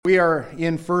We are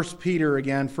in 1 Peter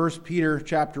again, 1 Peter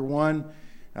chapter 1,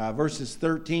 verses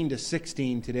 13 to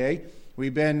 16 today.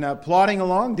 We've been plodding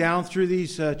along down through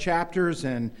these chapters,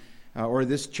 or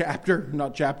this chapter,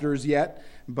 not chapters yet,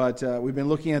 but we've been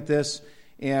looking at this,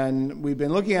 and we've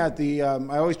been looking at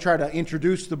I always try to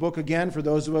introduce the book again for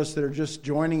those of us that are just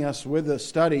joining us with the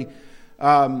study.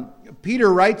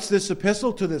 Peter writes this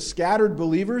epistle to the scattered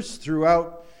believers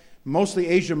throughout mostly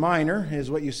Asia Minor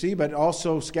is what you see, but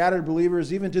also scattered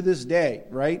believers even to this day,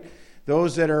 right?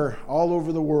 Those that are all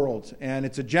over the world. And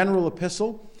it's a general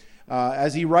epistle.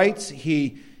 As he writes,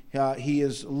 he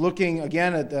is looking,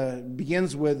 again,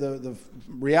 begins with the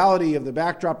reality of the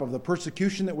backdrop of the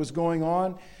persecution that was going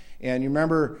on. And you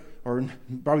remember, or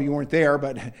probably you weren't there,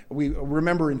 but we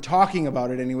remember in talking about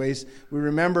it anyways, we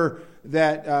remember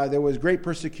that there was great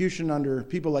persecution under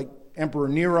people like Emperor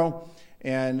Nero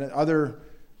and other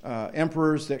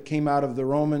emperors that came out of the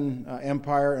Roman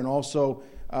Empire, and also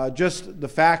just the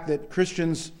fact that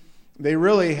Christians, they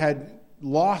really had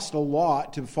lost a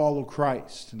lot to follow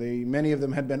Christ. Many of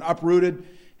them had been uprooted,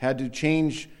 had to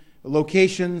change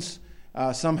locations.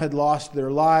 Some had lost their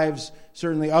lives.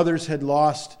 Certainly others had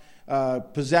lost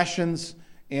possessions,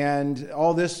 and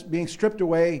all this being stripped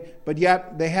away, but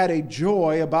yet they had a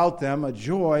joy about them, a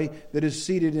joy that is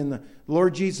seated in the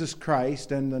Lord Jesus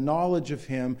Christ and the knowledge of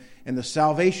Him and the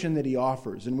salvation that He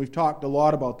offers. And we've talked a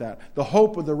lot about that, the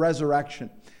hope of the resurrection.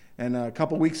 And a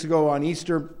couple weeks ago on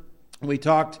Easter, we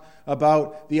talked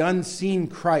about the unseen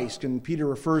Christ, and Peter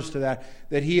refers to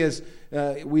that He is,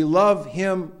 we love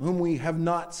Him whom we have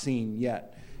not seen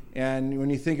yet. And when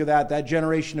you think of that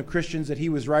generation of Christians that he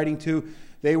was writing to,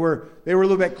 they were a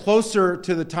little bit closer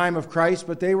to the time of Christ,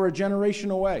 but they were a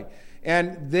generation away.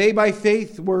 And they, by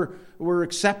faith, were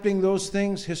accepting those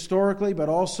things historically, but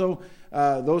also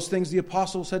those things the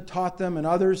apostles had taught them and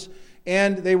others.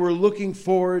 And they were looking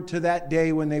forward to that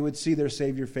day when they would see their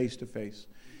Savior face to face.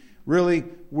 Really,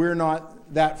 we're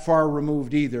not that far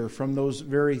removed either from those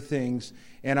very things.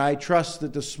 And I trust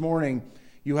that this morning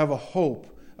you have a hope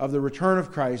of the return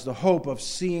of Christ, the hope of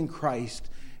seeing Christ,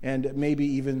 and maybe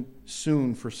even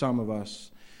soon for some of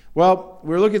us. Well,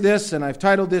 we're looking at this, and I've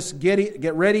titled this,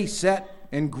 Get Ready, Set,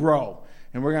 and Grow.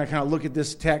 And we're going to kind of look at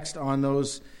this text on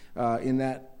those, in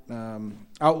that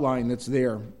outline that's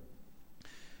there.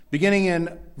 Beginning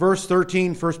in verse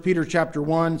 13, 1 Peter chapter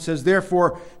 1, says,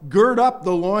 Therefore, gird up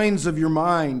the loins of your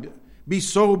mind, be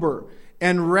sober,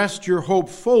 and rest your hope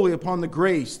fully upon the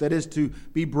grace that is to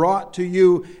be brought to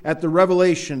you at the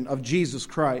revelation of Jesus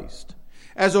Christ.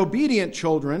 As obedient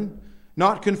children,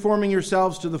 not conforming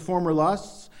yourselves to the former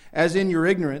lusts, as in your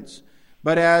ignorance,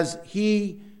 but as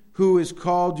He who has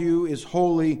called you is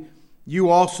holy, you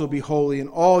also be holy in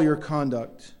all your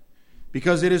conduct.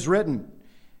 Because it is written,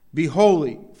 Be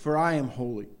holy, for I am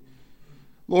holy.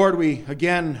 Lord, we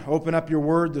again open up your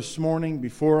word this morning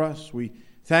before us. We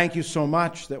thank you so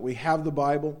much that we have the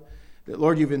Bible, that,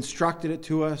 Lord, you've instructed it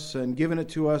to us and given it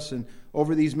to us. And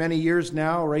over these many years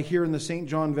now, right here in the St.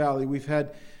 John Valley, we've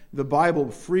had the Bible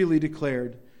freely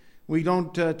declared. We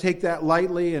don't take that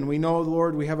lightly, and we know,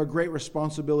 Lord, we have a great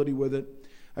responsibility with it.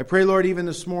 I pray, Lord, even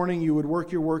this morning you would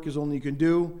work your work as only you can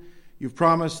do. You've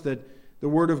promised that the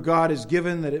Word of God is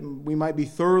given that we might be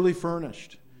thoroughly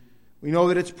furnished. We know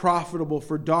that it's profitable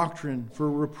for doctrine,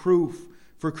 for reproof,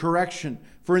 for correction,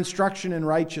 for instruction in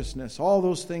righteousness. All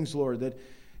those things, Lord, that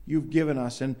you've given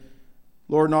us. And,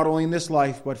 Lord, not only in this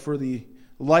life, but for the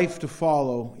life to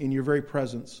follow in your very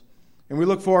presence. And we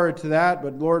look forward to that.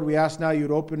 But, Lord, we ask now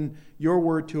you'd open your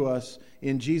word to us.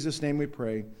 In Jesus' name we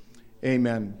pray.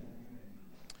 Amen.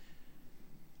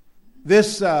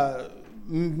 This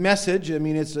message, I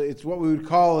mean, it's what we would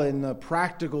call in the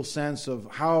practical sense of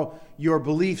how your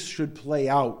beliefs should play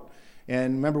out.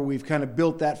 And remember, we've kind of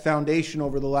built that foundation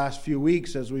over the last few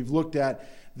weeks as we've looked at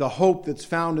the hope that's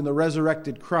found in the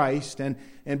resurrected Christ.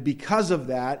 And because of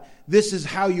that, this is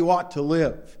how you ought to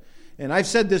live. And I've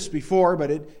said this before,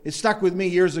 but it stuck with me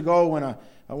years ago when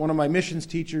one of my missions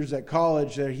teachers at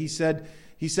college, he said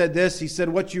this, he said,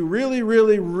 what you really,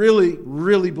 really, really,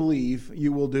 really believe,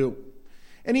 you will do.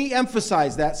 And he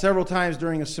emphasized that several times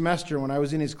during a semester when I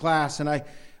was in his class, and I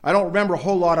don't remember a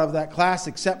whole lot of that class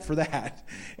except for that.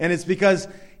 And it's because,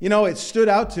 it stood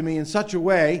out to me in such a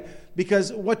way,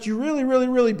 because what you really, really,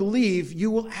 really believe, you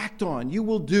will act on, you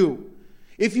will do.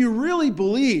 If you really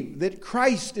believe that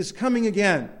Christ is coming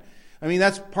again, I mean,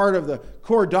 that's part of the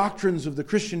core doctrines of the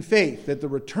Christian faith, that the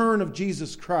return of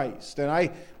Jesus Christ. And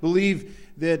I believe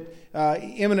that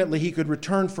imminently He could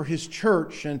return for His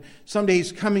church, and someday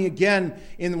He's coming again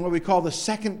in what we call the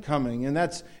second coming, and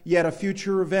that's yet a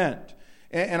future event.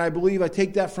 And I believe I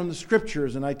take that from the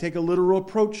Scriptures, and I take a literal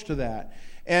approach to that.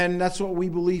 And that's what we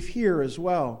believe here as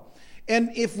well.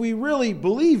 And if we really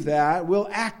believe that, we'll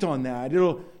act on that.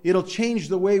 It'll change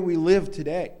the way we live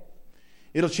today.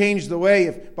 It'll change the way,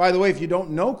 if you don't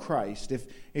know Christ,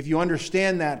 if you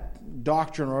understand that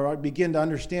doctrine or begin to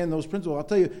understand those principles, I'll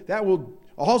tell you, that will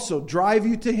also drive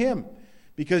you to Him.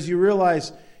 Because you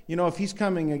realize, if He's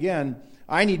coming again,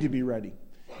 I need to be ready.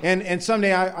 And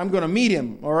someday I'm going to meet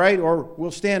Him, all right? Or we'll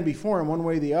stand before Him one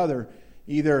way or the other,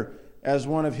 either as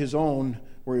one of His own,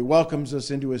 where He welcomes us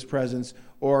into His presence,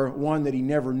 or one that He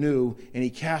never knew, and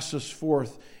He casts us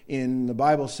forth, the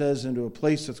Bible says, into a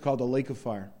place that's called the lake of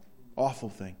fire. Awful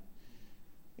thing.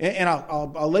 And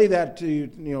I'll lay that to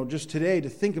you, just today to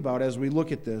think about as we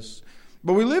look at this.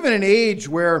 But we live in an age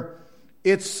where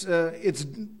it's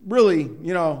really,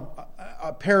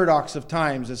 a paradox of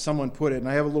times, as someone put it. And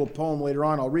I have a little poem later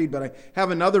on I'll read, but I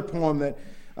have another poem that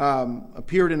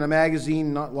appeared in a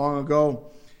magazine not long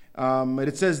ago. But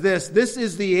it says this: "This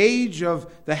is the age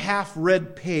of the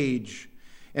half-read page,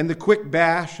 and the quick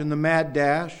bash and the mad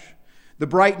dash, the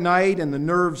bright night and the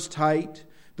nerves tight,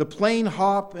 the plain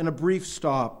hop and a brief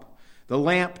stop, the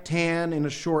lamp tan in a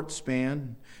short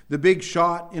span, the big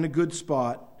shot in a good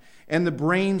spot, and the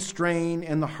brain strain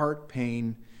and the heart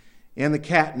pain, and the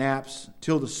cat naps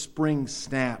till the spring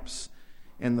snaps,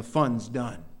 and the fun's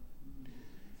done."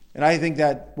 And I think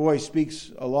that,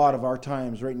 speaks a lot of our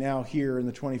times right now here in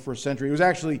the 21st century. It was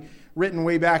actually written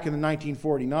way back in the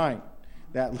 1949,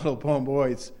 that little poem.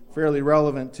 It's fairly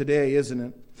relevant today, isn't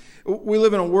it? We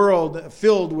live in a world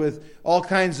filled with all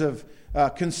kinds of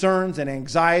concerns and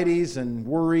anxieties and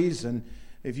worries. And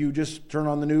if you just turn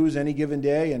on the news any given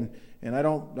day, and I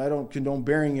don't condone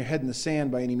burying your head in the sand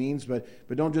by any means, but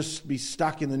don't just be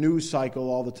stuck in the news cycle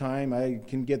all the time. I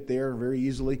can get there very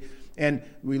easily. And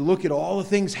we look at all the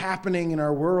things happening in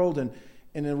our world, and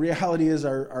the reality is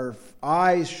our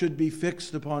eyes should be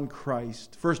fixed upon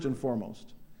Christ, first and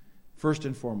foremost. First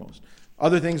and foremost.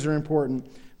 Other things are important,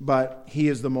 but He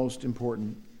is the most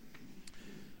important.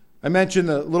 I mentioned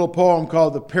the little poem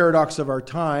called The Paradox of Our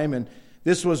Time, and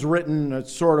this was written,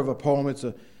 it's sort of a poem, it's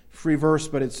a free verse,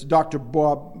 but it's Dr.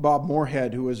 Bob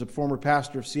Moorhead, who is a former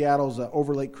pastor of Seattle's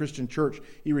Overlake Christian Church.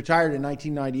 He retired in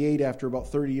 1998 after about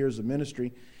 30 years of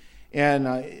ministry. And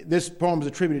this poem is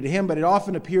attributed to him, but it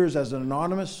often appears as an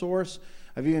anonymous source.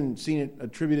 I've even seen it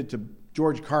attributed to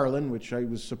George Carlin, which I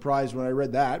was surprised when I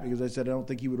read that, because I said I don't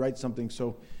think he would write something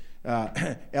so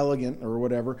elegant or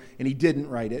whatever, and he didn't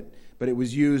write it, but it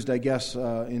was used, I guess,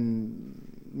 in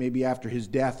maybe after his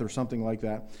death or something like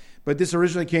that. But this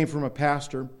originally came from a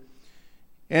pastor,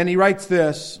 and he writes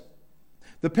this: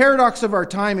 "The paradox of our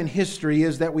time in history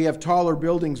is that we have taller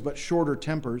buildings but shorter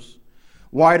tempers,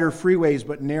 wider freeways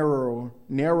but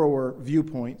narrower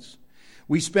viewpoints.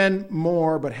 We spend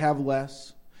more but have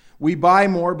less. We buy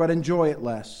more but enjoy it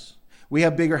less. We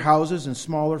have bigger houses and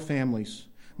smaller families,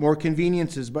 more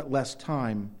conveniences but less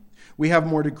time. We have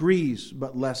more degrees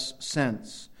but less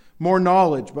sense, more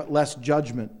knowledge but less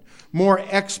judgment, more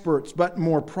experts but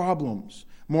more problems,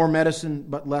 more medicine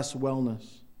but less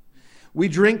wellness. We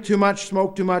drink too much,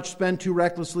 smoke too much, spend too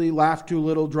recklessly, laugh too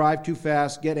little, drive too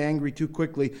fast, get angry too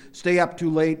quickly, stay up too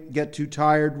late, get too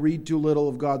tired, read too little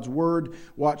of God's Word,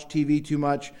 watch TV too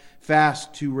much,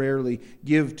 fast too rarely,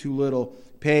 give too little,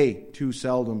 pay too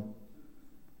seldom.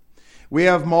 We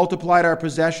have multiplied our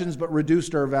possessions but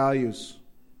reduced our values.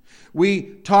 We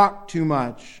talk too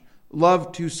much,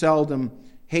 love too seldom,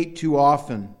 hate too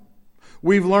often.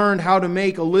 We've learned how to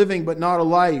make a living but not a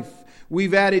life.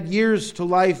 We've added years to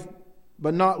life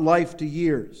but not life to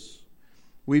years.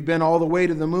 We've been all the way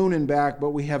to the moon and back, but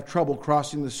we have trouble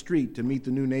crossing the street to meet the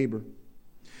new neighbor.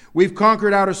 We've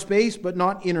conquered outer space, but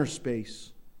not inner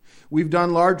space. We've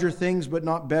done larger things, but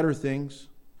not better things.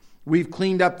 We've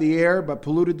cleaned up the air, but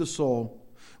polluted the soul.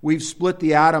 We've split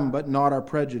the atom, but not our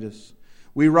prejudice.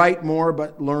 We write more,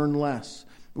 but learn less.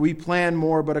 We plan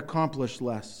more, but accomplish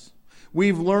less.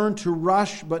 We've learned to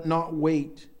rush, but not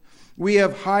wait. We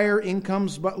have higher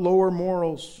incomes, but lower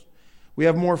morals. We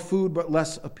have more food, but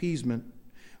less appeasement.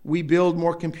 We build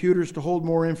more computers to hold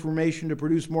more information, to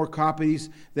produce more copies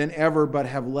than ever, but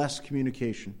have less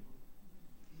communication.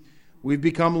 We've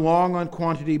become long on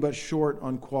quantity, but short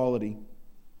on quality.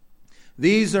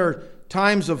 These are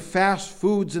times of fast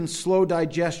foods and slow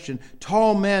digestion,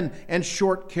 tall men and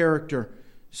short character,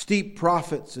 steep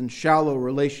profits and shallow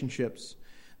relationships.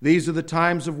 These are the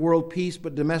times of world peace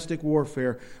but domestic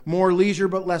warfare, more leisure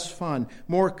but less fun,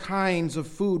 more kinds of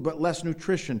food but less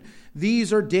nutrition.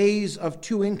 These are days of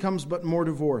two incomes but more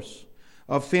divorce,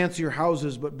 of fancier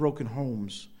houses but broken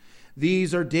homes.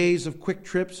 These are days of quick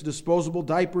trips, disposable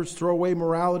diapers, throwaway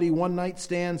morality, one-night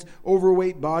stands,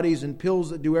 overweight bodies, and pills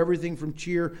that do everything from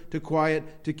cheer to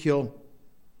quiet to kill.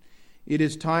 It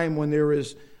is time when there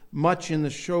is much in the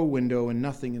show window and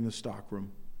nothing in the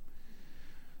stockroom.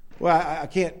 Well, I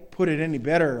can't put it any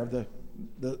better of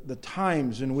the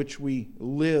times in which we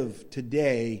live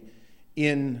today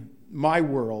in my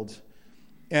world.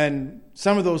 And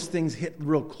some of those things hit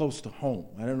real close to home.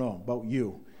 I don't know about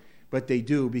you, but they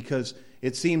do, because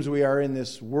it seems we are in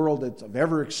this world that's of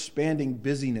ever-expanding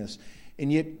busyness.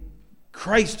 And yet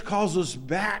Christ calls us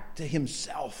back to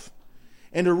Himself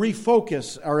and to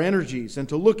refocus our energies and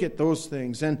to look at those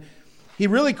things. And He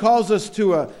really calls us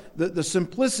to the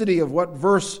simplicity of what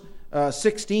verse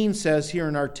 16 says here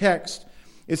in our text.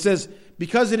 It says,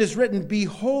 because it is written, be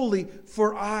holy,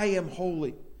 for I am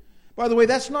holy. By the way,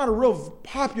 that's not a real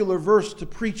popular verse to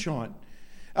preach on.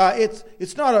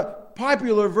 It's not a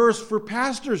popular verse for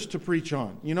pastors to preach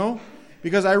on,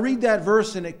 because I read that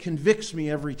verse and it convicts me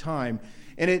every time.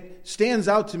 And it stands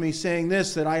out to me saying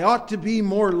this, that I ought to be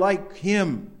more like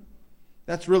Him.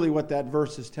 That's really what that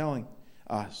verse is telling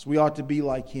us. We ought to be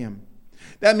like Him.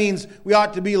 That means we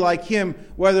ought to be like Him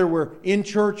whether we're in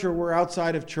church or we're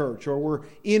outside of church, or we're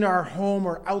in our home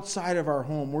or outside of our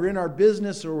home. We're in our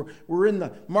business, or we're in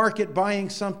the market buying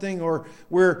something, or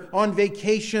we're on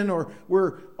vacation, or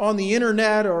we're on the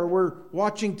internet, or we're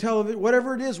watching television.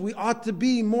 Whatever it is, we ought to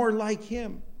be more like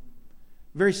Him.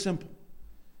 Very simple.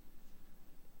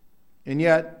 And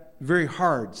yet, very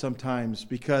hard sometimes,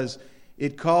 because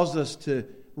it calls us to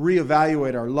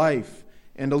reevaluate our life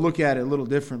and to look at it a little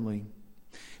differently.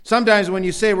 Sometimes when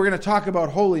you say we're going to talk about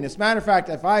holiness, matter of fact,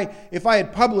 if I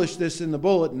had published this in the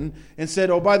bulletin and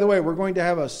said, oh, by the way, we're going to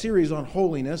have a series on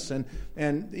holiness, and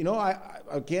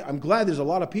I'm glad there's a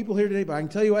lot of people here today, but I can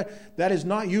tell you what, that is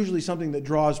not usually something that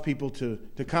draws people to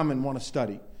come and want to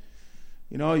study.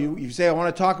 You say, I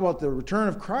want to talk about the return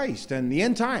of Christ and the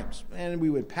end times, and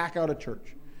we would pack out a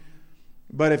church.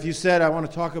 But if you said, I want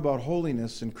to talk about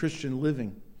holiness and Christian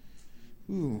living,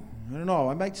 I don't know,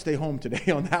 I might stay home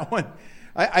today on that one.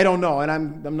 I don't know, and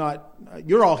I'm not,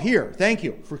 you're all here. Thank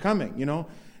you for coming, and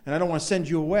I don't want to send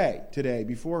you away today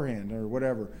beforehand or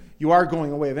whatever. You are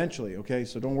going away eventually, okay,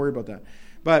 so don't worry about that.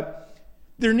 But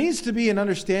there needs to be an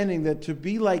understanding that to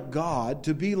be like God,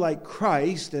 to be like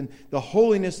Christ, and the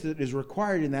holiness that is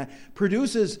required in that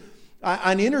produces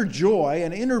an inner joy,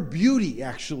 an inner beauty,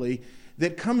 actually,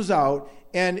 that comes out,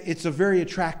 and it's a very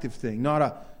attractive thing, not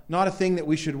a thing that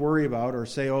we should worry about or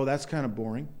say, oh, that's kind of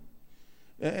boring.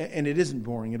 And it isn't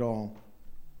boring at all.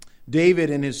 David,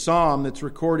 in his psalm that's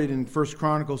recorded in 1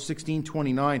 Chronicles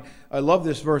 16:29, I love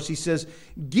this verse. He says,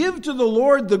 give to the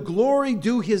Lord the glory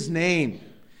due His name.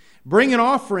 Bring an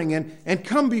offering and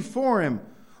come before Him.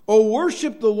 Oh,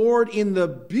 worship the Lord in the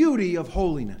beauty of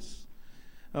holiness.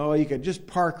 Oh, you could just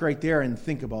park right there and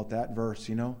think about that verse,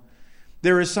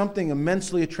 There is something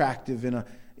immensely attractive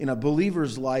in a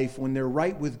believer's life when they're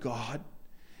right with God.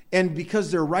 And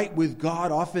because they're right with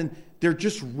God, often they're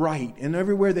just right. And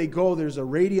everywhere they go, there's a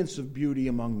radiance of beauty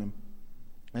among them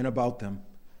and about them.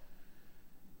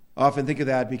 I often think of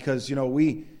that because,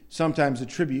 we sometimes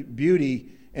attribute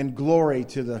beauty and glory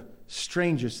to the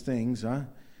strangest things, huh?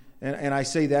 And I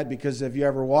say that because have you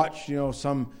ever watched,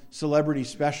 some celebrity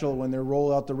special when they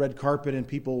roll out the red carpet and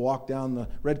people walk down the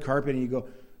red carpet and you go,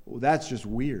 well, that's just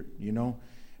weird,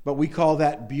 But we call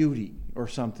that beauty or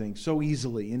something so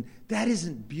easily. And that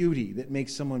isn't beauty that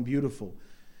makes someone beautiful.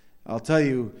 I'll tell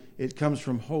you, it comes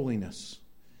from holiness.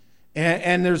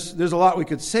 And there's a lot we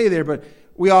could say there, but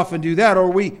we often do that. Or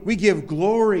we give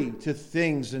glory to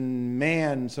things and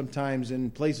man sometimes in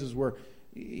places where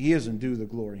He isn't due the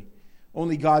glory.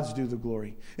 Only God's due the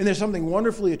glory. And there's something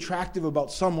wonderfully attractive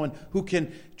about someone who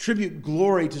can attribute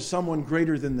glory to someone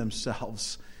greater than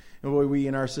themselves. And we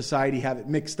in our society have it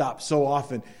mixed up so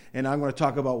often. And I'm going to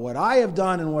talk about what I have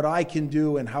done and what I can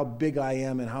do and how big I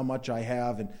am and how much I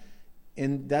have.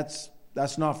 And that's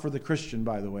not for the Christian,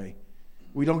 by the way.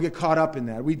 We don't get caught up in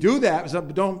that. We do that,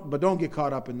 but don't get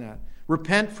caught up in that.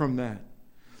 Repent from that.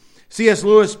 C.S.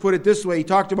 Lewis put it this way. He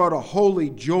talked about a holy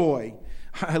joy.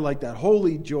 I like that,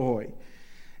 holy joy.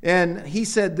 And he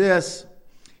said this.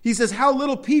 He says, how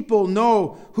little people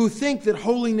know who think that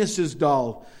holiness is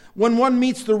dull. When one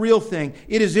meets the real thing,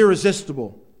 it is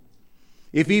irresistible.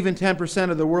 If even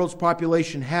 10% of the world's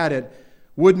population had it,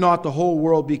 would not the whole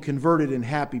world be converted and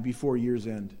happy before year's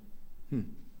end?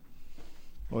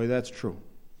 Boy, that's true.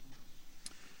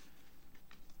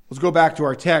 Let's go back to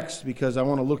our text because I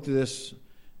want to look to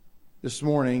this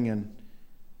morning and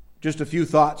just a few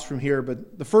thoughts from here.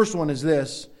 But the first one is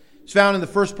this. It's found in the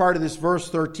first part of this verse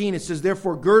 13. It says,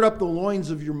 therefore, gird up the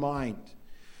loins of your mind.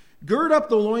 Gird up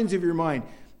the loins of your mind.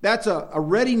 That's a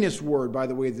readiness word, by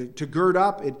the way. To gird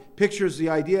up, it pictures the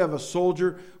idea of a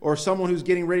soldier or someone who's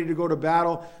getting ready to go to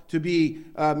battle, to be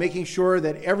making sure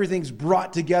that everything's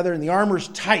brought together and the armor's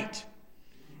tight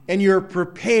and you're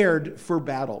prepared for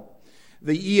battle.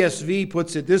 The ESV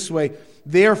puts it this way: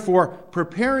 therefore,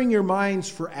 preparing your minds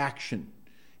for action.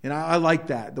 And I like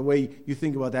that, the way you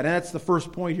think about that. And that's the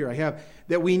first point here I have,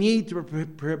 that we need to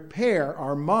prepare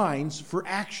our minds for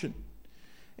action.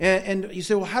 And you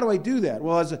say, well, how do I do that?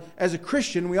 Well, as a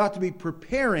Christian, we ought to be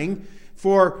preparing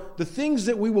for the things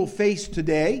that we will face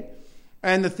today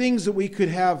and the things that we could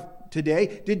have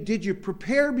today. Did you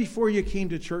prepare before you came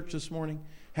to church this morning?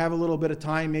 Have a little bit of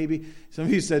time, maybe? Some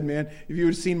of you said, man, if you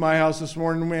would have seen my house this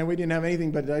morning, man, we didn't have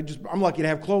anything, but I'm lucky to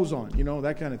have clothes on,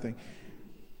 that kind of thing.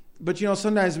 But,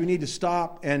 sometimes we need to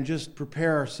stop and just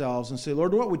prepare ourselves and say,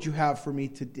 Lord, what would you have for me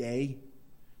today?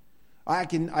 I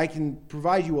can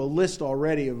provide you a list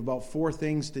already of about 4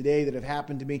 things today that have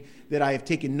happened to me that I have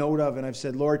taken note of, and I've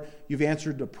said, Lord, you've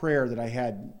answered the prayer that I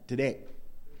had today.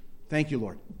 Thank you,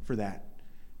 Lord, for that.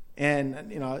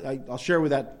 And I'll share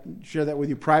that with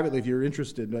you privately if you're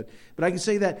interested. But I can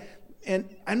say that,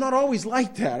 and I'm not always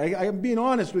like that. I'm being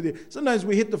honest with you. Sometimes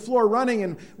we hit the floor running,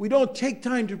 and we don't take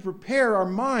time to prepare our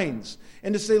minds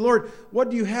and to say, Lord, what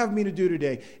do you have me to do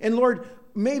today? And Lord,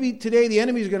 maybe today the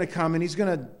enemy is going to come and he's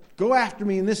going to go after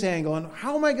me in this angle, and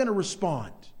how am I going to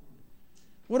respond?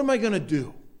 What am I going to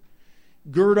do?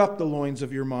 Gird up the loins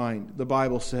of your mind, the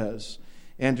Bible says,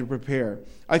 and to prepare.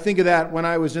 I think of that when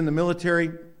I was in the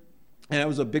military, and it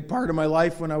was a big part of my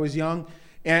life when I was young.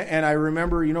 And I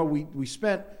remember, we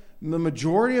spent the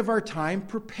majority of our time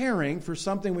preparing for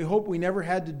something we hope we never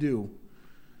had to do.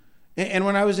 And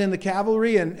when I was in the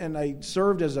cavalry and I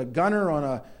served as a gunner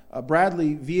on a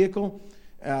Bradley vehicle,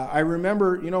 I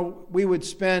remember, we would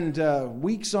spend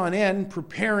weeks on end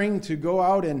preparing to go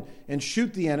out and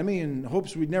shoot the enemy in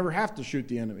hopes we'd never have to shoot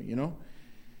the enemy, And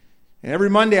every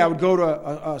Monday I would go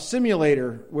to a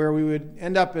simulator where we would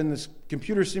end up in this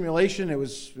computer simulation. It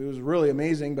was really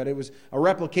amazing, but it was a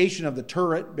replication of the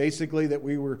turret, basically, that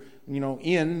we were,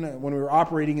 in when we were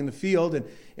operating in the field, and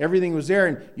everything was there.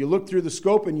 And you look through the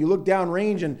scope and you look down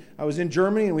range, and I was in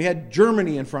Germany, and we had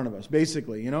Germany in front of us,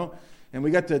 basically, And we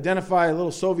got to identify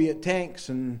little Soviet tanks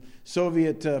and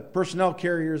Soviet personnel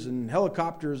carriers and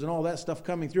helicopters and all that stuff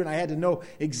coming through. And I had to know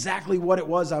exactly what it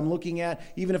was I'm looking at,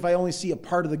 even if I only see a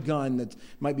part of the gun that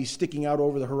might be sticking out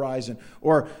over the horizon,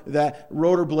 or the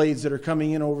rotor blades that are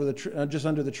coming in over just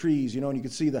under the trees, and you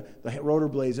could see the rotor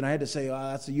blades. And I had to say,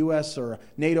 that's a U.S. or a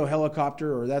NATO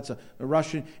helicopter, or that's a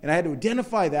Russian. And I had to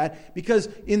identify that, because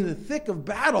in the thick of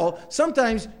battle,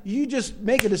 sometimes you just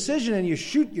make a decision and you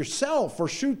shoot yourself or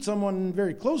shoot someone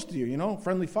very close to you,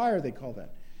 friendly fire, they call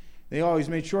that. They always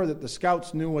made sure that the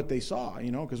scouts knew what they saw,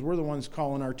 because we're the ones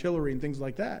calling artillery and things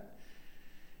like that.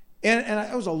 And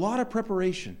it was a lot of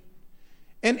preparation.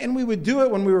 And we would do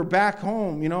it when we were back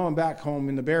home, and back home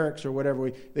in the barracks or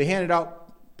whatever. They handed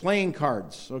out playing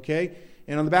cards, okay?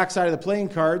 And on the back side of the playing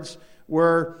cards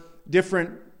were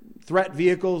different threat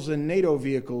vehicles and NATO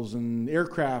vehicles and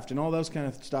aircraft and all those kind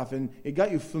of stuff. And it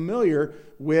got you familiar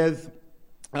with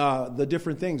the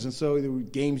different things. And so there were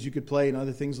games you could play and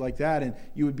other things like that, and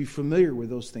you would be familiar with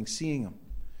those things, seeing them.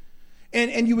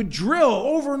 And you would drill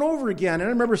over and over again. And I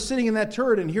remember sitting in that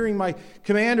turret and hearing my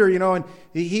commander, and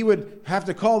he would have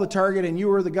to call the target, and you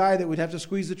were the guy that would have to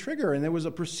squeeze the trigger. And there was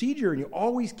a procedure, and you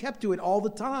always kept to it all the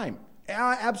time.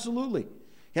 Absolutely.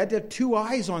 You had to have 2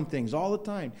 eyes on things all the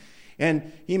time.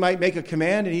 And he might make a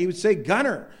command, and he would say,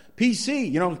 Gunner,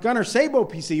 PC, Gunner Sabo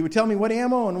PC. He would tell me what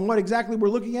ammo and what exactly we're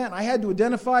looking at, and I had to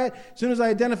identify it. As soon as I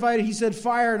identified it, he said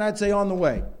fire, and I'd say on the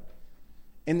way.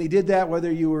 And they did that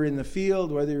whether you were in the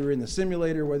field, whether you were in the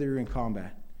simulator, whether you were in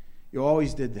combat. You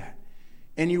always did that.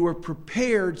 And you were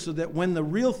prepared so that when the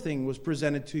real thing was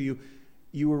presented to you,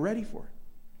 you were ready for it.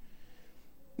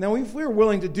 Now, if we were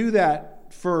willing to do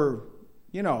that for,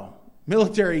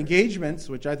 military engagements,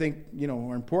 which I think,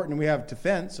 are important, and we have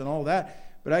defense and all that,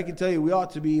 but I can tell you we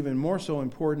ought to be even more so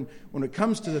important when it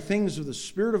comes to the things of the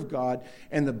Spirit of God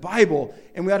and the Bible,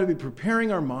 and we ought to be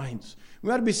preparing our minds.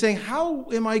 We ought to be saying, how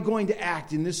am I going to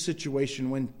act in this situation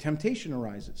when temptation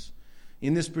arises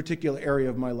in this particular area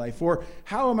of my life? Or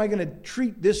how am I going to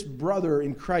treat this brother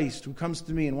in Christ who comes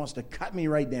to me and wants to cut me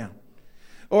right down?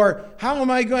 Or how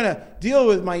am I going to deal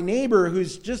with my neighbor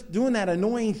who's just doing that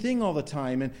annoying thing all the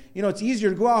time? And, it's easier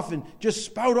to go off and just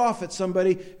spout off at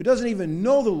somebody who doesn't even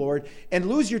know the Lord and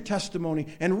lose your testimony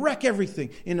and wreck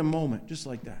everything in a moment, just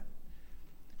like that.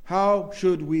 How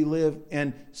should we live?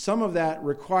 And some of that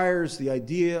requires the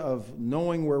idea of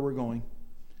knowing where we're going.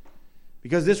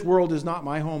 Because this world is not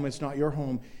my home, it's not your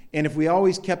home. And if we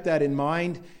always kept that in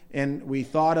mind and we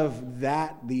thought of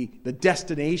that, the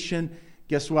destination,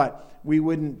 guess what? We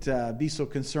wouldn't be so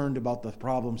concerned about the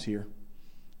problems here.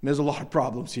 And there's a lot of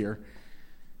problems here.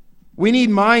 We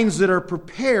need minds that are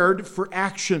prepared for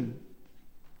action.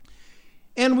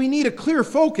 And we need a clear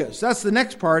focus. That's the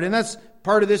next part. And that's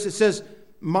part of this. It says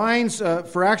minds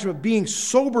for action, but being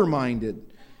sober-minded.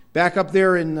 Back up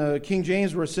there in King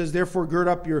James where it says, therefore gird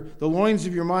up the loins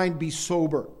of your mind, be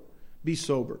sober. Be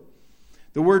sober.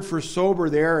 The word for sober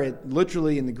there,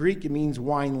 literally in the Greek, it means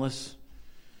wineless.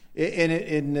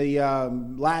 In the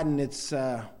Latin, it's,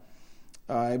 I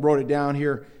wrote it down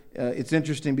here, it's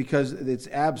interesting because it's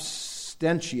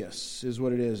abstentious is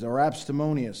what it is, or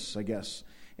abstemious, I guess.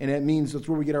 And it means, that's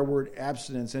where we get our word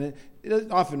abstinence. And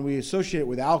it often we associate it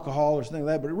with alcohol or something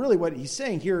like that, but really what he's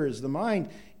saying here is the mind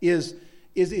is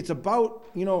it's about,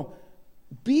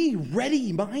 be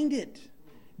ready-minded.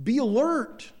 Be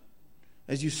alert.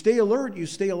 As you stay alert, you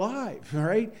stay alive, all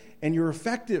right? And you're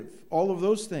effective, all of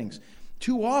those things.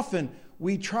 Too often,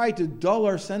 we try to dull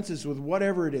our senses with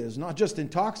whatever it is, not just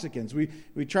intoxicants.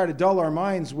 We try to dull our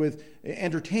minds with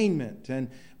entertainment and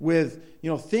with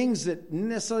things that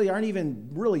necessarily aren't even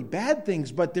really bad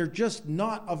things, but they're just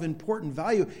not of important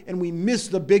value, and we miss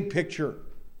the big picture.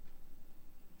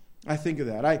 I think of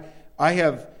that. I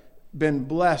have been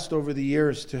blessed over the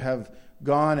years to have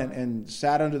gone and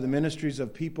sat under the ministries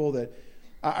of people that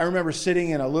I remember sitting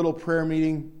in a little prayer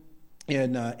meeting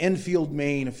in Enfield,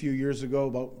 Maine a few years ago,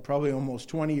 about probably almost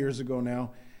 20 years ago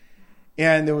now.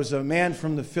 And there was a man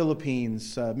from the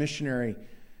Philippines, a missionary,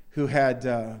 who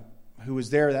was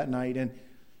there that night. And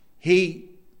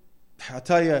I'll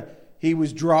tell you, he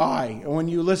was dry. And when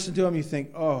you listen to him, you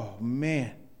think, oh,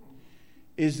 man,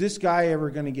 is this guy ever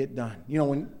going to get done?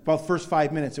 About the first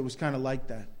 5 minutes, it was kind of like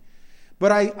that.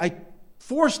 But I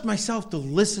forced myself to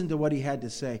listen to what he had to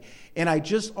say. And I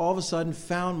just all of a sudden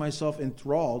found myself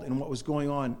enthralled in what was going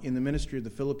on in the ministry of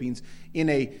the Philippines in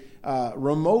a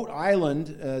remote island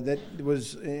that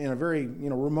was in a very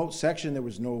remote section. There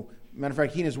was no, matter of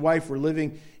fact, he and his wife were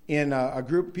living in a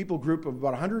people group of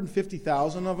about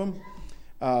 150,000 of them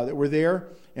that were there.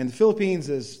 And the Philippines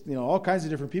is, all kinds of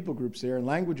different people groups there and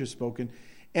languages spoken.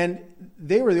 And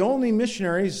they were the only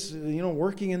missionaries,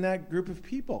 working in that group of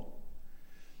people.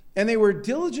 And they were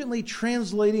diligently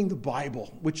translating the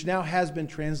Bible, which now has been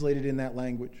translated in that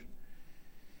language.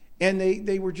 And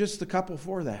they were just the couple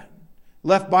for that.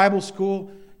 Left Bible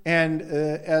school, and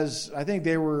as I think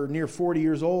they were near 40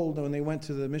 years old when they went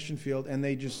to the mission field, and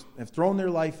they just have thrown their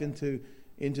life into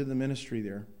the ministry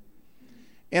there.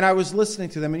 And I was listening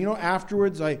to them, and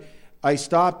afterwards I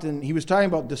stopped, and he was talking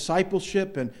about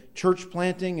discipleship and church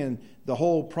planting and the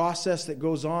whole process that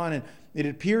goes on, and it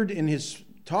appeared in his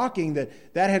talking that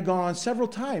had gone on several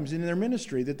times in their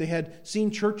ministry, that they had seen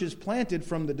churches planted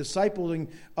from the discipling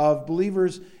of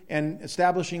believers and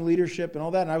establishing leadership and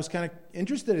all that. And I was kind of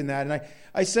interested in that. And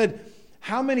I said,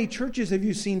 how many churches have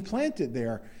you seen planted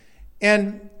there?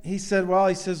 And he said,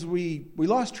 we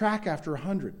lost track after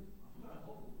 100.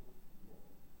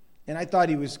 And I thought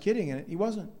he was kidding, and he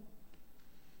wasn't.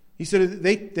 He said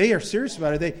they are serious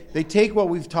about it. They take what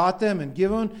we've taught them and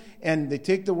give them, and they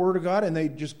take the Word of God and they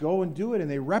just go and do it, and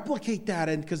they replicate that,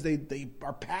 and because they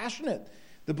are passionate,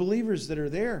 the believers that are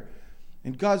there.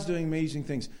 And God's doing amazing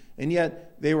things. And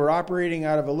yet they were operating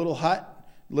out of a little hut,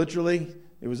 literally.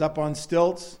 It was up on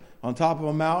stilts, on top of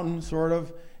a mountain, sort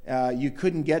of. You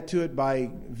couldn't get to it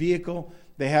by vehicle.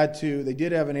 They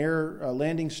did have an air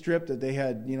landing strip that they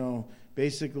had,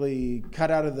 basically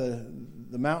cut out of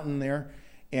the mountain there.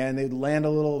 And they'd land a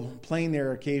little plane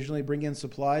there occasionally, bring in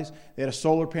supplies. They had a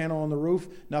solar panel on the roof,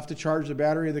 enough to charge the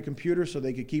battery of the computer so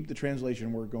they could keep the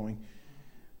translation work going.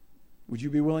 Would you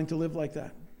be willing to live like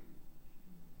that?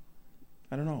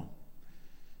 I don't know.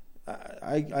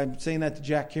 I'm saying that to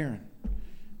Jack Karen.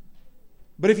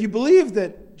 But if you believe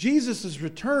that Jesus is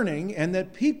returning and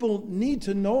that people need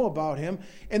to know about him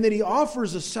and that he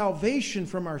offers a salvation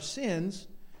from our sins,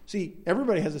 see,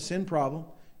 everybody has a sin problem.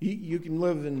 You can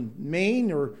live in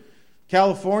Maine or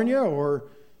California or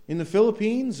in the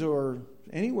Philippines or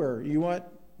anywhere you want.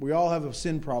 We all have a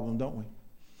sin problem, don't we?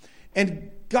 And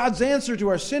God's answer to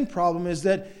our sin problem is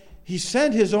that he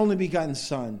sent his only begotten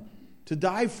Son to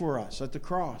die for us at the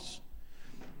cross.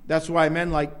 That's why men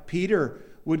like Peter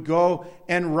would go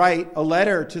and write a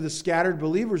letter to the scattered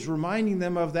believers reminding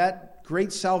them of that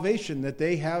great salvation that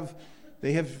they have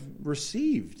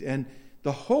received, and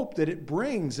the hope that it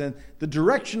brings, and the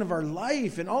direction of our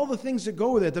life, and all the things that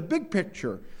go with it, the big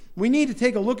picture. We need to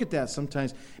take a look at that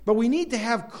sometimes. But we need to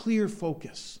have clear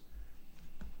focus.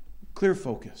 Clear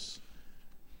focus.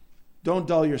 Don't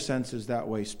dull your senses that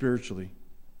way spiritually.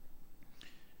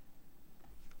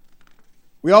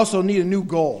 We also need a new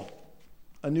goal.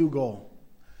 A new goal.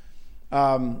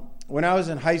 When I was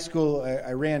in high school,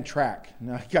 I ran track.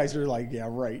 Now, you guys are like, yeah,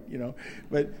 right,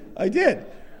 But I did.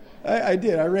 I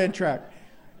did. I ran track.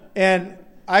 And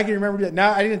I can remember that.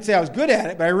 Now, I didn't say I was good at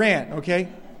it, but I ran, okay?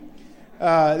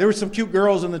 There were some cute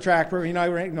girls in the track. I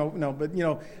ran, but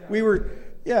we were,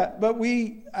 but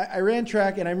I ran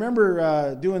track, and I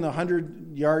remember doing the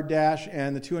 100-yard dash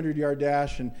and the 200-yard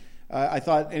dash, and I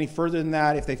thought any further than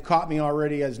that, if they've caught me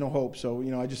already, there's no hope. So,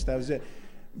 that was it.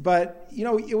 But,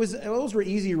 those were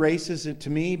easy races to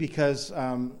me because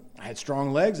I had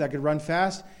strong legs. I could run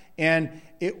fast. And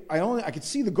I could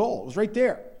see the goal. It was right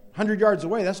there, 100 yards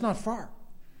away. That's not far.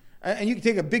 And you could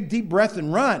take a big, deep breath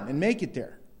and run and make it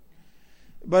there.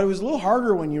 But it was a little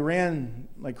harder when you ran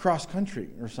like cross country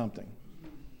or something.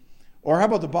 Or how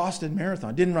about the Boston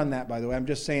Marathon? Didn't run that, by the way. I'm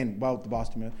just saying about the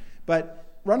Boston Marathon. But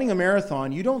running a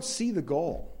marathon, you don't see the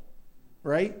goal,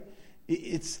 right?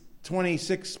 It's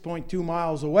 26.2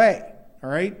 miles away, all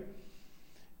right?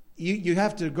 You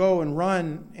have to go and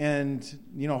run and,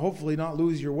 hopefully not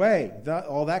lose your way,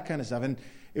 all that kind of stuff. And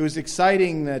it was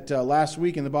exciting that last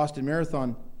week in the Boston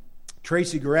Marathon,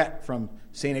 Tracy Garrett from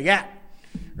St. Agathe,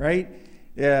 right,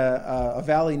 a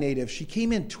Valley native, she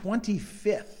came in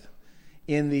 25th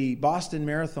in the Boston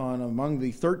Marathon among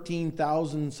the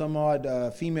 13,000 some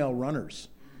odd female runners.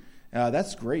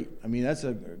 That's great. I mean, that's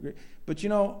a great... But, we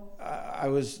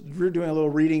were doing a little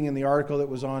reading in the article that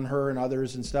was on her and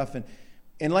others and stuff,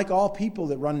 and like all people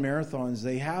that run marathons,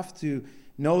 they have to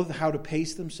know how to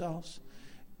pace themselves.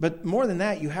 But more than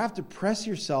that, you have to press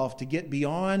yourself to get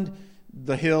beyond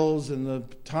the hills and the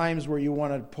times where you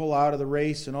want to pull out of the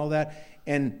race and all that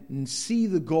and see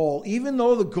the goal, even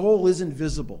though the goal isn't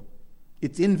visible.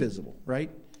 It's invisible,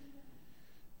 right?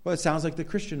 Well, it sounds like the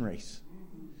Christian race.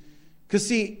 Because,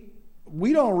 see,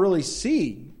 we don't really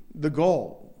see the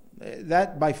goal.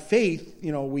 That by faith,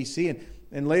 we see.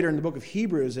 And later in the book of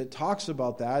Hebrews, it talks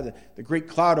about that, the great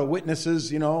cloud of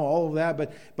witnesses, all of that.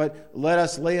 But let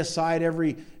us lay aside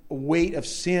every weight of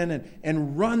sin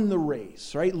and run the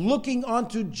race, right? Looking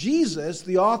unto Jesus,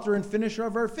 the author and finisher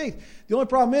of our faith. The only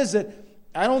problem is that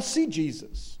I don't see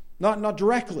Jesus, not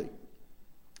directly.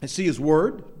 I see his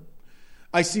word.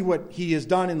 I see what he has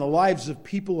done in the lives of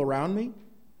people around me.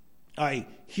 I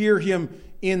hear him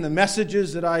in the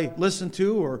messages that I listen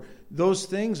to or those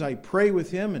things. I pray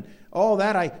with him and all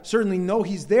that. I certainly know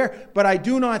he's there, but I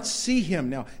do not see him.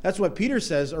 Now, that's what Peter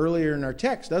says earlier in our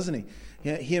text, doesn't he?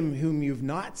 Him whom you've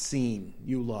not seen,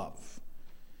 you love.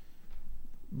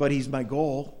 But he's my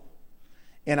goal.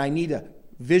 And I need a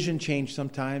vision change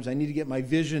sometimes. I need to get my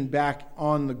vision back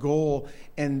on the goal.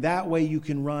 And that way you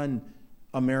can run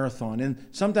a marathon. And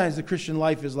sometimes the Christian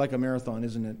life is like a marathon,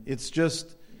 isn't it? It's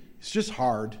just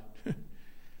hard.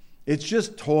 It's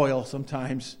just toil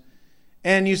sometimes.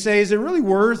 And you say, is it really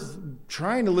worth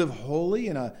trying to live holy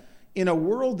in a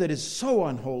world that is so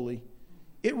unholy?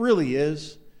 It really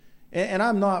is. And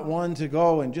I'm not one to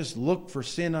go and just look for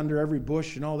sin under every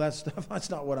bush and all that stuff. That's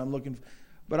not what I'm looking for.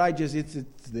 But it's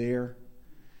there.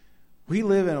 We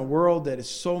live in a world that is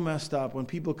so messed up. When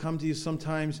people come to you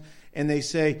sometimes and they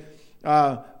say,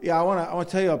 I want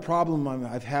to tell you a problem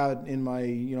I've had in my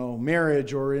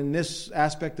marriage or in this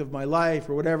aspect of my life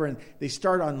or whatever, and they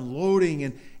start unloading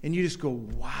and you just go,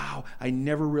 wow, I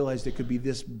never realized it could be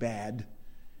this bad.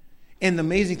 And the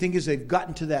amazing thing is they've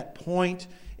gotten to that point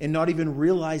and not even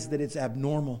realized that it's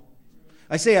abnormal.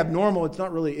 I say abnormal, it's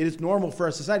not really, it is normal for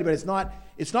our society, but it's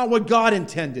not what God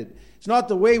intended. It's not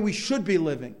the way we should be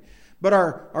living. But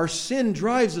our sin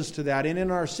drives us to that, and in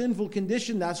our sinful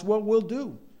condition, that's what we'll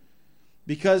do.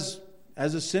 Because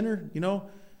as a sinner,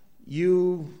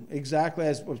 you, exactly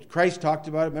as Christ talked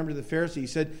about it, remember the Pharisee, he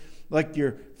said, like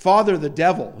your father the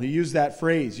devil, he used that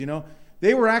phrase,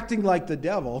 They were acting like the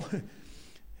devil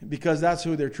because that's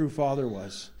who their true father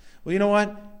was. Well, you know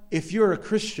what? If you're a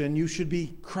Christian, you should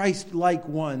be Christ-like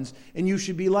ones, and you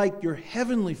should be like your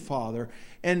heavenly Father,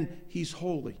 and he's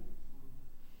holy.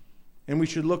 And we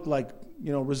should look like,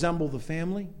 resemble the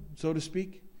family, so to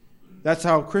speak. That's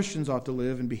how Christians ought to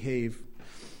live and behave.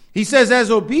 He says,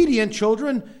 as obedient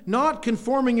children, not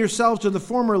conforming yourselves to the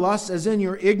former lusts as in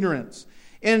your ignorance.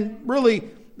 And really,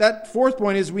 that fourth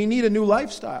point is we need a new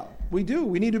lifestyle. We do.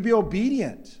 We need to be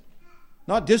obedient.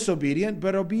 Not disobedient,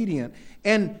 but obedient.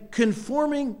 And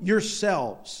conforming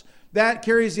yourselves. That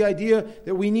carries the idea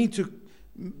that we need to,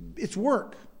 it's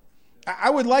work. I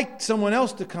would like someone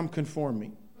else to come conform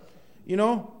me.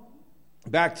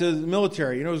 Back to the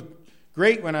military. It was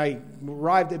great when I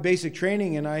arrived at basic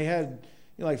training and I had,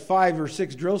 like 5 or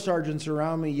 6 drill sergeants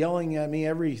around me yelling at me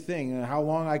everything, how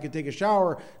long I could take a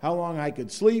shower, how long I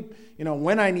could sleep,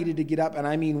 when I needed to get up, and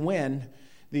I mean when.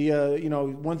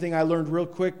 One thing I learned real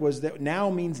quick was that now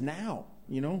means now,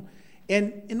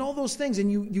 and all those things.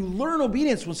 And you learn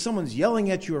obedience when someone's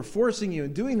yelling at you or forcing you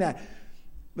and doing that.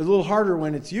 But a little harder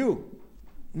when it's you.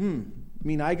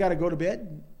 I got to go to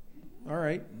bed? All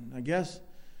right, I guess.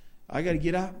 I got to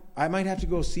get up. I might have to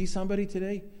go see somebody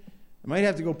today. I might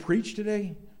have to go preach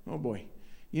today. Oh boy.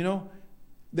 It's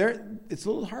a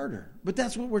little harder. But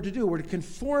that's what we're to do. We're to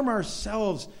conform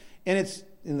ourselves. And it's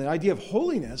in the idea of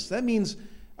holiness. That means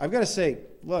I've got to say,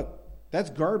 look, that's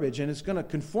garbage and it's going to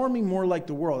conform me more like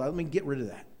the world. Let me get rid of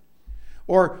that.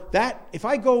 Or that, if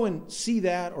I go and see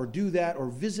that or do that or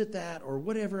visit that or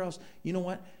whatever else, you know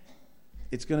what?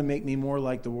 It's going to make me more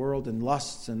like the world and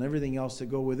lusts and everything else that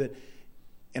go with it.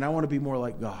 And I want to be more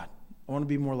like God. I want to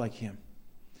be more like Him.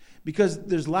 Because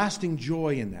there's lasting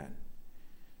joy in that.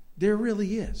 There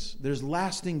really is. There's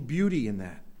lasting beauty in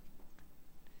that.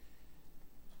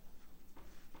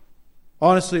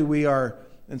 Honestly, we are,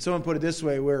 and someone put it this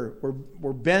way, we're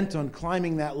bent on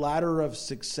climbing that ladder of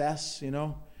success,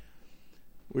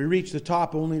 We reached the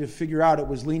top only to figure out it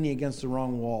was leaning against the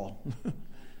wrong wall.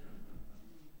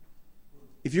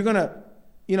 If you're going to,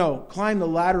 climb the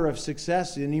ladder of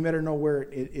success, then you better know where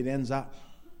it ends up.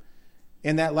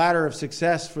 And that ladder of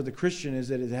success for the Christian is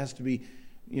that it has to be,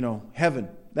 heaven.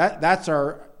 That's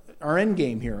our end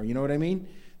game here. You know what I mean?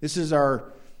 This is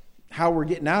how we're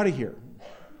getting out of here.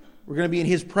 We're going to be in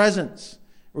His presence.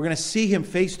 We're going to see Him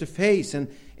face to face. And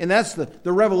that's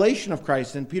the revelation of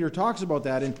Christ. And Peter talks about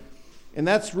that. And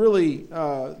that's really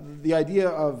the idea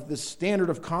of the standard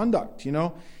of conduct,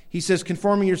 He says,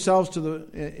 conforming yourselves to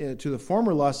the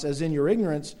former lusts as in your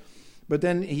ignorance. But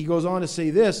then he goes on to say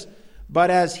this, but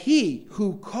as He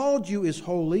who called you is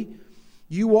holy,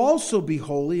 you also be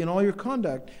holy in all your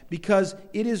conduct, because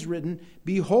it is written,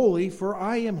 be holy, for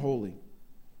I am holy.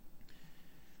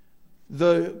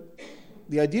 The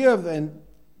idea of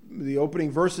the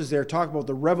opening verses there talk about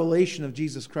the revelation of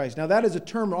Jesus Christ. Now that is a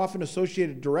term often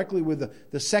associated directly with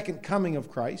the second coming of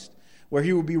Christ, where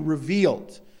He will be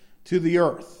revealed to the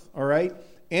earth, all right,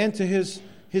 and to his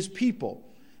people.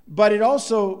 But it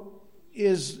also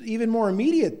is even more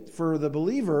immediate for the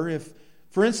believer if,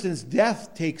 for instance,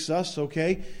 death takes us,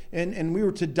 okay, and we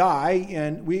were to die,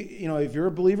 and if you're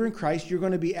a believer in Christ, you're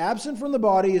going to be absent from the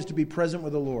body is to be present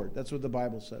with the Lord. That's what the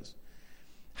Bible says.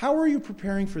 How are you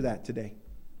preparing for that today?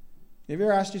 Have you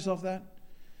ever asked yourself that?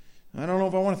 I don't know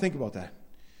if I want to think about that.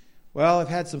 Well, I've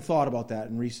had some thought about that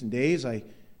in recent days. I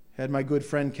had my good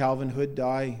friend Calvin Hood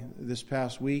die this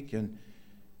past week, and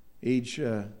age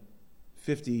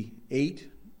 58.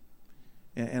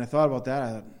 And I thought about that.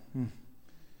 I thought,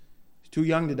 he's too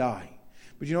young to die.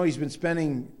 But he's been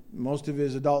spending most of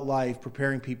his adult life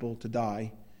preparing people to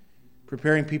die,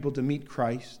 preparing people to meet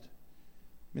Christ.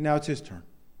 And now it's his turn.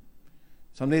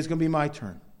 Someday it's going to be my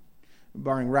turn,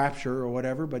 barring rapture or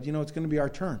whatever, but it's going to be our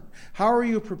turn. How are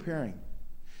you preparing?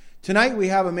 Tonight we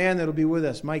have a man that will be with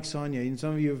us, Mike Sonia. And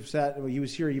some of you have sat, he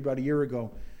was here about a year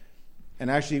ago.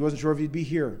 And actually he wasn't sure if he'd be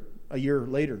here a year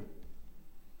later.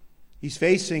 He's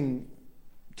facing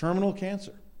terminal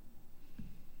cancer.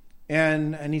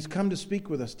 And he's come to speak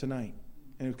with us tonight.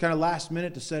 And it was kind of last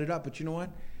minute to set it up. But you know what?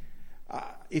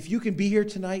 If you can be here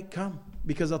tonight, come.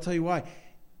 Because I'll tell you why.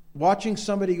 Watching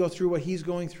somebody go through what he's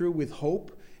going through with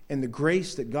hope and the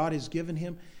grace that God has given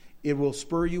him, it will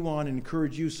spur you on and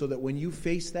encourage you so that when you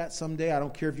face that someday, I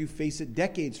don't care if you face it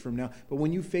decades from now, but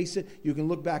when you face it, you can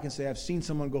look back and say, I've seen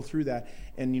someone go through that.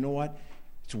 And you know what?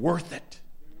 It's worth it.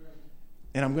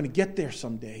 And I'm going to get there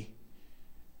someday.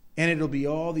 And it'll be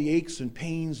all the aches and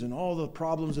pains and all the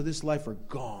problems of this life are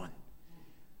gone.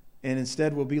 And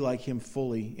instead we'll be like Him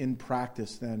fully in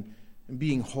practice then, and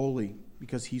being holy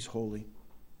because He's holy.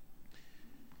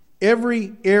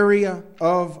 Every area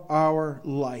of our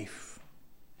life.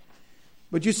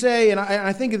 But you say, and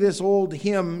I think of this old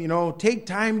hymn, take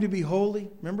time to be holy.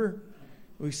 Remember?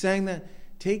 We sang that.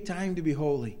 Take time to be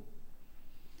holy.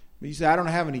 But you say, I don't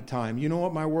have any time. You know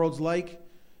what my world's like?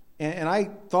 And I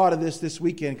thought of this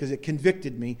weekend because it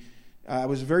convicted me. It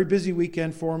was a very busy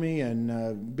weekend for me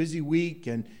and busy week.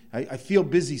 And I feel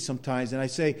busy sometimes. And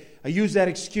I use that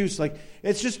excuse like,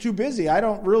 it's just too busy. I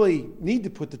don't really need to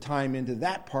put the time into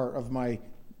that part of my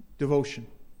devotion.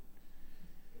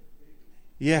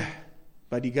 Yeah,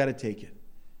 but you got to take it.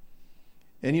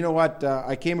 And you know what?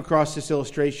 I came across this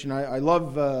illustration. I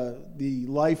love the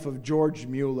life of George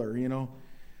Mueller,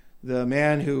 the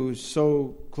man who's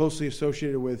so closely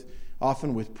associated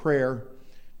often with prayer,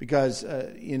 because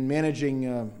in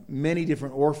managing many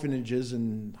different orphanages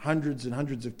and hundreds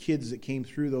of kids that came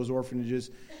through those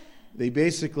orphanages, they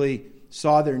basically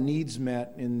saw their needs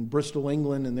met in Bristol,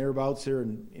 England, and thereabouts there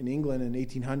in England in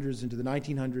 1800s into the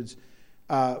 1900s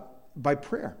by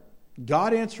prayer.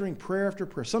 God answering prayer after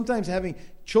prayer. Sometimes having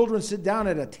children sit down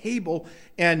at a table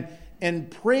and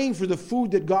praying for the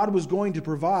food that God was going to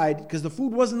provide, because the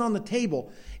food wasn't on the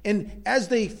table. And as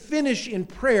they finish in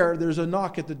prayer, there's a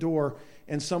knock at the door,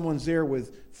 and someone's there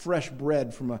with fresh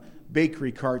bread from a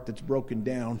bakery cart that's broken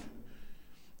down.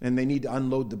 And they need to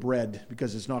unload the bread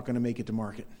because it's not going to make it to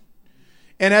market.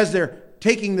 And as they're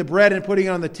taking the bread and putting it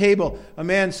on the table, a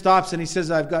man stops and he says,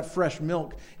 I've got fresh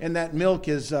milk. And that milk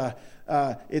is,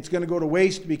 it's going to go to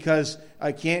waste because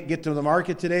I can't get to the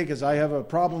market today because I have a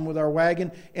problem with our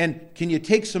wagon. And can you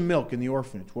take some milk in the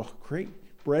orphanage? Well, great.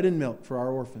 Bread and milk for our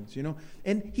orphans, you know.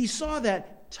 And he saw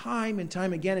that time and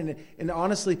time again. And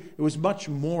honestly, it was much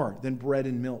more than bread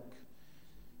and milk.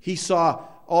 He saw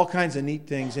all kinds of neat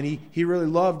things. And he really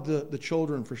loved the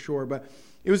children for sure. But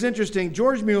it was interesting.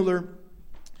 George Mueller,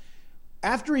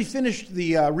 after he finished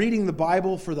the reading the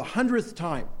Bible for the 100th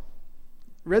time,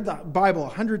 read the Bible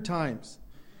 100 times,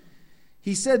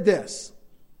 he said this,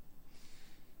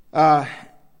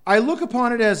 I look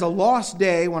upon it as a lost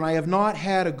day when I have not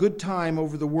had a good time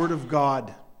over the Word of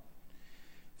God.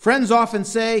 Friends often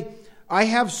say, I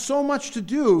have so much to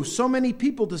do, so many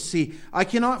people to see, I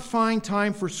cannot find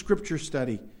time for Scripture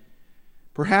study.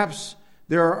 Perhaps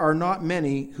there are not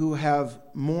many who have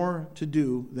more to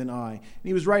do than I. And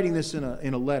he was writing this in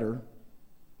a letter.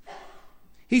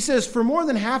 He says, for more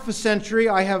than half a century,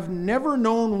 I have never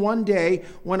known one day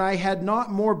when I had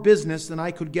not more business than I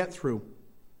could get through.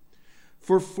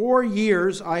 For 4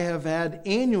 years, I have had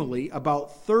annually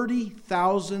about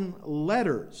 30,000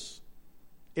 letters.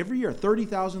 Every year,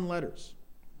 30,000 letters.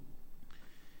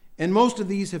 And most of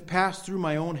these have passed through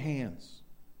my own hands.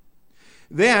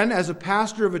 Then, as a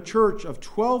pastor of a church of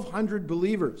 1,200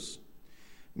 believers,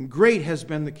 great has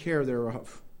been the care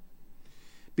thereof.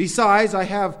 Besides, I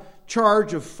have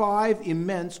charge of 5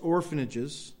 immense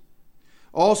orphanages.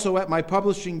 Also at my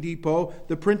publishing depot,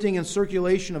 the printing and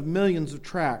circulation of millions of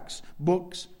tracts,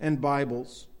 books, and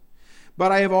Bibles.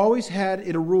 But I have always had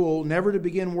it a rule never to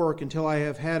begin work until I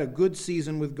have had a good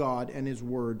season with God and His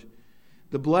Word.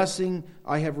 The blessing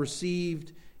I have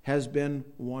received has been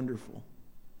wonderful.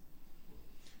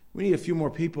 We need a few more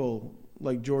people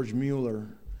like George Mueller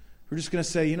who are just going to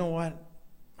say, you know what?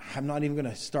 I'm not even going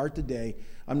to start the day.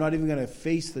 I'm not even going to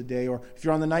face the day. Or if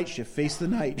you're on the night shift, face the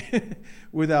night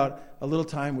without a little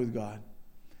time with God.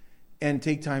 And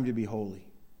take time to be holy.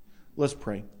 Let's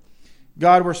pray.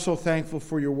 God, we're so thankful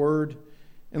for your word.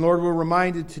 And Lord, we're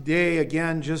reminded today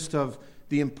again just of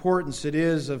the importance it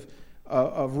is of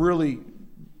really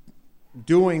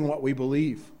doing what we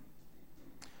believe.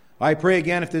 I pray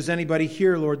again, if there's anybody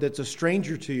here, Lord, that's a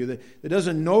stranger to you, that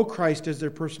doesn't know Christ as their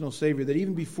personal Savior, that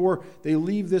even before they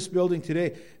leave this building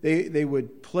today, they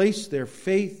would place their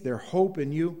faith, their hope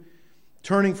in you,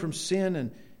 turning from sin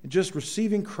and just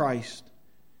receiving Christ.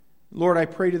 Lord, I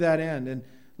pray to that end. And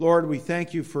Lord, we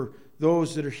thank you for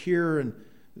those that are here and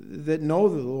that know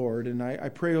the Lord. And I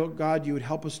pray, oh God, you would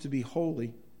help us to be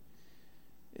holy.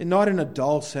 And not in a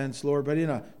dull sense, Lord, but in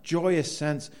a joyous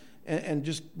sense, and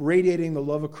just radiating the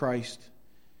love of Christ.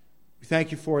 We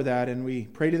thank you for that, and we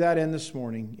pray to that end this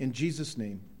morning. In Jesus'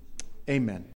 name, amen.